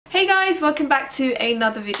guys, welcome back to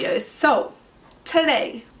another video. So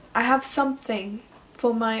today I have something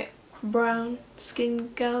for my brown skin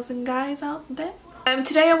girls and guys out there.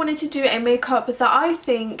 Today I wanted to do a makeup that I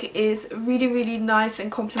think is really nice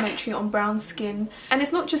and complimentary on brown skin, and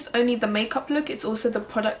it's not just only the makeup look, it's also the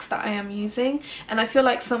products that I am using, and I feel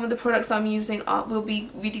like some of the products that I'm using will be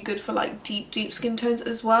really good for like deep skin tones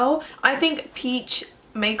as well. I think peach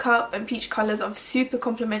makeup and peach colours are super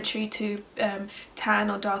complementary to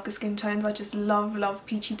tan or darker skin tones. I just love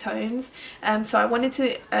peachy tones, so I wanted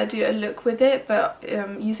to do a look with it, but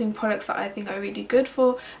using products that I think are really good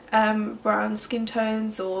for brown skin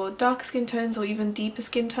tones or darker skin tones or even deeper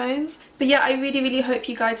skin tones. But yeah, I really hope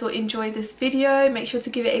you guys will enjoy this video. Make sure to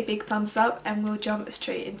give it a big thumbs up and we'll jump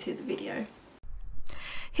straight into the video.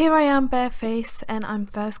 Here I am barefaced, and I'm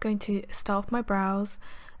first going to start off my brows,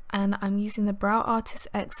 and I'm using the Brow Artist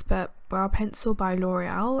Xpert Brow Pencil by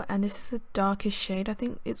L'Oreal, and this is the darkest shade. I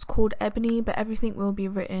think it's called Ebony, but everything will be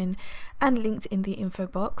written and linked in the info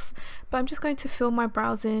box. But I'm just going to fill my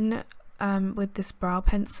brows in with this brow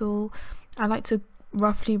pencil. I like to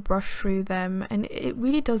roughly brush through them, and it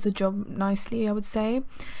really does the job nicely, I would say.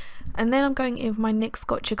 And then I'm going in with my NYX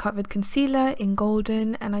Gotcha Covered Concealer in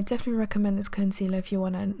Golden, and I definitely recommend this concealer if you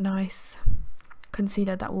want a nice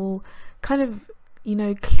concealer that will kind of, you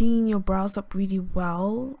know, clean your brows up really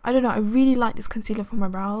well. I don't know, I really like this concealer for my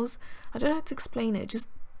brows. I don't know how to explain it, just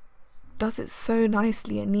does it so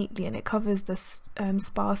nicely and neatly, and it covers the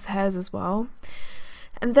sparse hairs as well.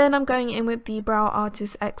 And then I'm going in with the Brow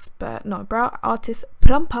Artist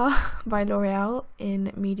Plumper by L'Oreal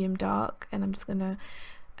in medium dark, and I'm just gonna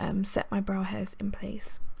set my brow hairs in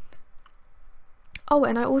place. Oh,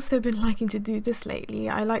 and I also been liking to do this lately.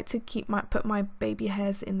 I like to put my baby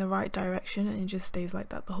hairs in the right direction, and it just stays like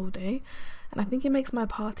that the whole day. And I think it makes my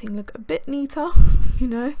parting look a bit neater, you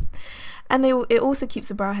know. And it also keeps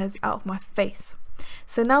the brow hairs out of my face.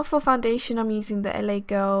 So now for foundation, I'm using the LA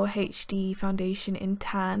Girl HD foundation in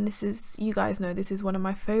tan. This is, you guys know, this is one of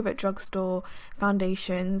my favorite drugstore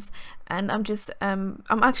foundations, and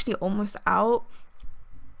I'm actually almost out,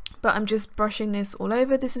 but I'm just brushing this all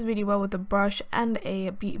over. This is really well with a brush and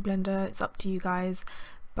a beauty blender, it's up to you guys.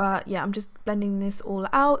 But yeah, I'm just blending this all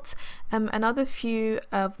out. Another few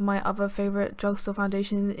of my other favorite drugstore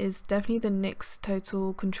foundations is definitely the NYX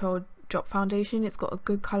Total Control Drop Foundation. It's got a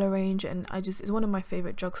good color range, and it's one of my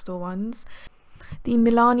favorite drugstore ones. The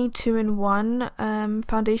Milani 2-in-1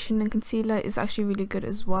 foundation and concealer is actually really good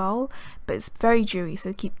as well, but it's very dewy,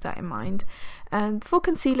 so keep that in mind. And for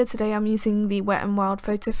concealer today, I'm using the Wet n Wild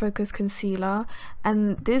Photo Focus Concealer,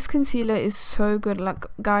 and this concealer is so good. Like,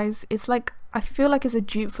 guys, it's like, I feel like it's a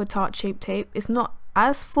dupe for Tarte Shape Tape. It's not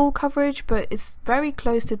as full coverage, but it's very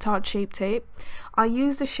close to Tarte Shape Tape. I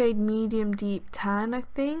use the shade Medium Deep Tan, I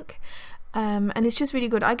think. And it's just really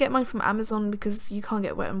good. I get mine from Amazon because you can't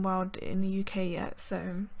get Wet n Wild in the UK yet,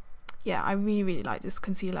 so yeah, I really like this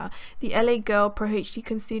concealer. The LA Girl Pro HD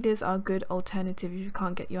concealers are a good alternative if you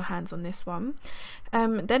can't get your hands on this one.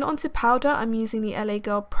 Then onto powder, I'm using the LA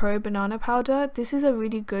Girl Pro Banana Powder. This is a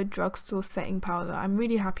really good drugstore setting powder. I'm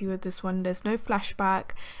really happy with this one. There's no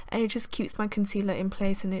flashback, and it just keeps my concealer in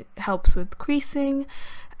place, and it helps with creasing.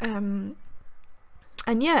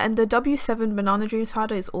 And yeah, and the W7 Banana Dreams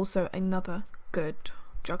powder is also another good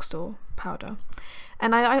drugstore powder.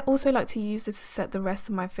 And I also like to use this to set the rest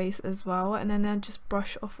of my face as well, and then I just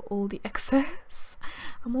brush off all the excess.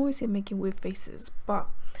 I'm always here making weird faces, but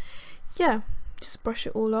yeah, just brush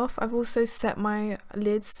it all off. I've also set my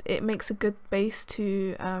lids. It makes a good base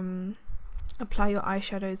to apply your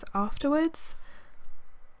eyeshadows afterwards.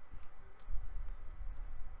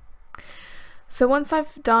 So once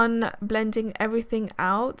I've done blending everything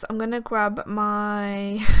out, I'm gonna grab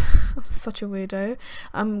my I'm such a weirdo.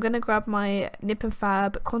 I'm gonna grab my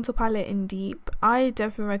Nip+Fab contour palette in deep. I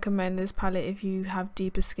definitely recommend this palette if you have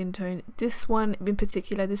deeper skin tone. This one in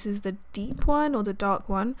particular, this is the deep one or the dark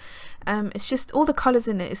one. It's just all the colors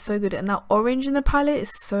in it is so good, and that orange in the palette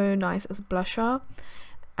is so nice as a blusher.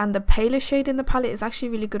 And the paler shade in the palette is actually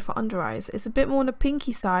really good for under eyes. It's a bit more on the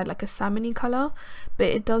pinky side, like a salmony color, but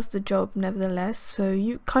it does the job nevertheless. So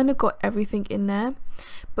you kind of got everything in there.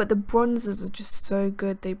 But the bronzers are just so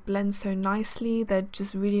good. They blend so nicely. They're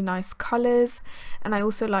just really nice colors. And I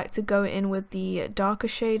also like to go in with the darker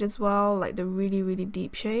shade as well, like the really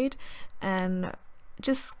deep shade, and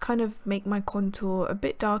just kind of make my contour a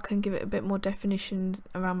bit darker and give it a bit more definition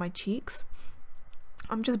around my cheeks.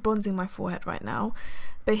 I'm just bronzing my forehead right now,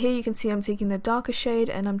 but here you can see I'm taking the darker shade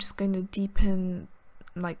and I'm just going to deepen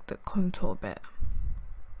like the contour bit.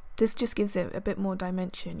 This just gives it a bit more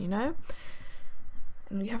dimension, you know.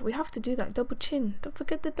 we have to do that double chin. Don't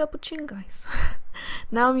forget the double chin, guys.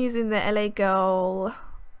 Now I'm using the LA Girl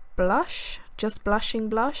blush, Just Blushing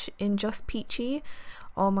blush in Just Peachy.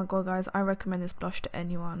 Oh my god, guys, I recommend this blush to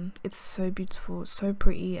anyone. It's so beautiful, so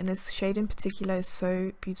pretty, and this shade in particular is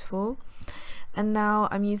so beautiful. And now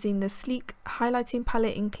I'm using the Sleek highlighting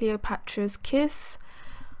palette in Cleopatra's Kiss.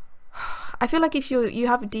 I feel like if you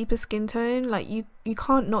have a deeper skin tone, like you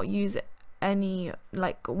can't not use any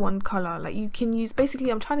like one color. Like you can use, basically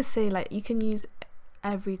I'm trying to say, like you can use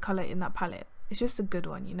every color in that palette. It's just a good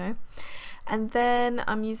one, you know. And then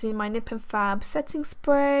I'm using my Nip+Fab setting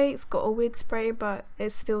spray. It's got a weird spray, but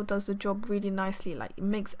it still does the job really nicely. Like it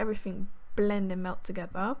makes everything blend and melt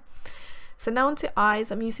together. So now onto eyes.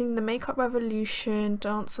 I'm using the Makeup Revolution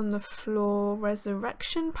Dance on the Floor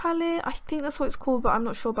Resurrection palette. I think that's what it's called, but I'm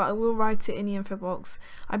not sure, but I will write it in the info box.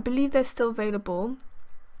 I believe they're still available.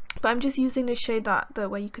 But I'm just using the shade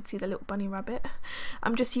where you could see the little bunny rabbit.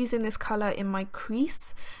 I'm just using this color in my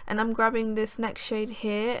crease, and I'm grabbing this next shade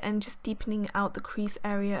here and just deepening out the crease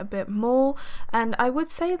area a bit more. And I would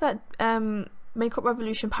say that Makeup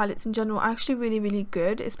Revolution palettes in general are actually really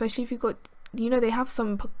good, especially if you've got, you know, they have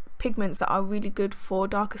some pigments that are really good for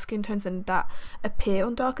darker skin tones and that appear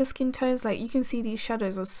on darker skin tones. Like you can see these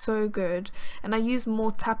shadows are so good, and I use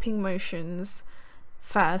more tapping motions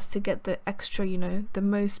first to get the extra, you know, the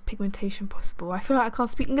most pigmentation possible. I feel like I can't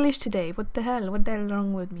speak English today. What the hell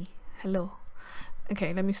wrong with me? Hello.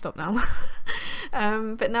 Okay, let me stop now.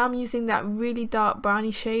 But now I'm using that really dark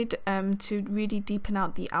brownie shade to really deepen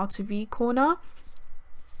out the outer V corner.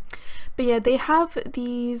 But yeah, they have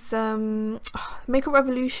these Makeup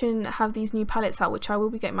Revolution have these new palettes out, which I will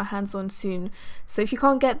be getting my hands on soon. So if you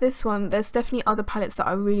can't get this one, there's definitely other palettes that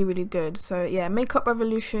are really good. So yeah, Makeup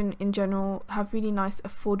Revolution in general have really nice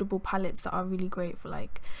affordable palettes that are really great for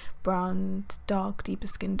like brown, dark, deeper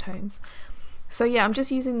skin tones. So yeah, I'm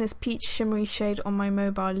just using this peach shimmery shade on my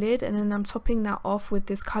mobile lid, and then I'm topping that off with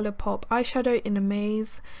this Colourpop eyeshadow in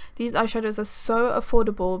Amaze. These eyeshadows are so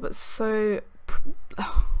affordable, but so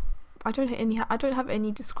I don't have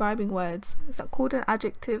any describing words. Is that called an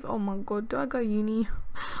adjective? Oh my god, do I go uni?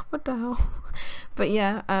 What the hell? But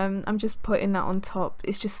yeah, I'm just putting that on top.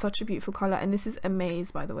 It's just such a beautiful color, and this is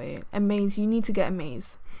Amaze, by the way. Amaze, you need to get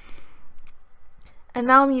Amaze. And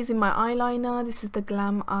now I'm using my eyeliner. This is the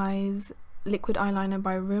Glam Eyes liquid eyeliner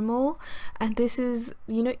by Rimmel, and this is,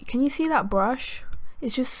 you know, can you see that brush?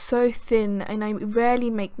 It's just so thin, and I rarely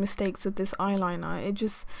make mistakes with this eyeliner. It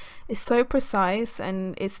just is so precise,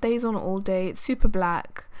 and it stays on all day. It's super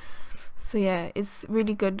black. So yeah, it's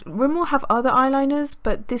really good. Rimmel have other eyeliners,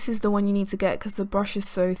 but this is the one you need to get because the brush is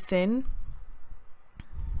so thin.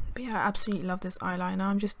 But yeah, I absolutely love this eyeliner.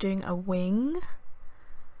 I'm just doing a wing.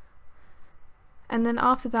 And then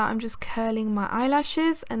after that, I'm just curling my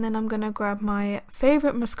eyelashes, and then I'm gonna grab my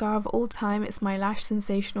favorite mascara of all time. It's my Lash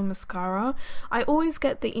Sensational mascara. I always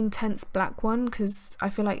get the intense black one because I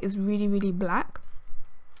feel like it's really black.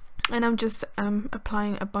 And I'm just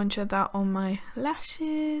applying a bunch of that on my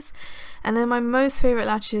lashes. And then my most favorite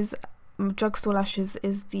lashes, Drugstore lashes,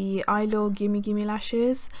 is the Eylure Gimme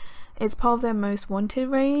lashes. It's part of their most wanted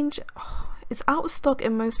range. Oh, it's out of stock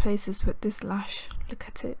in most places, but this lash, look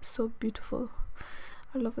at it, it's so beautiful.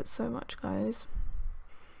 I love it so much, guys.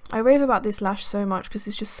 I rave about this lash so much because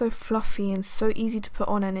it's just so fluffy and so easy to put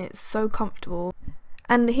on, and it's so comfortable.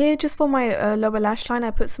 And here, just for my lower lash line,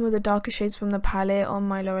 I put some of the darker shades from the palette on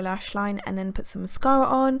my lower lash line and then put some mascara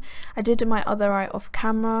on. I did my other eye off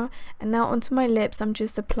camera. And now onto my lips, I'm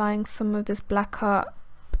just applying some of this blacker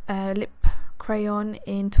lip crayon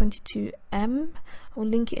in 22M. I'll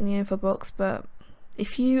link it in the info box, but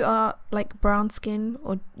if you are like brown skin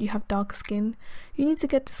or you have dark skin, you need to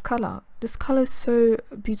get this color. This color is so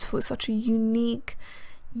beautiful. It's such a unique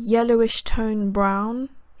yellowish tone brown.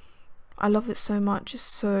 I love it so much. It's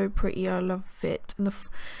so pretty. I love it. And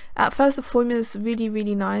at first the formula is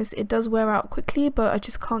really nice. It does wear out quickly, but I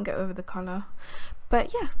just can't get over the color.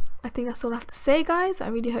 But yeah, I think that's all I have to say, guys. I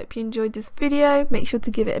really hope you enjoyed this video. Make sure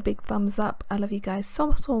to give it a big thumbs up. I love you guys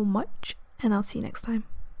so much, and I'll see you next time.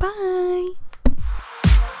 Bye.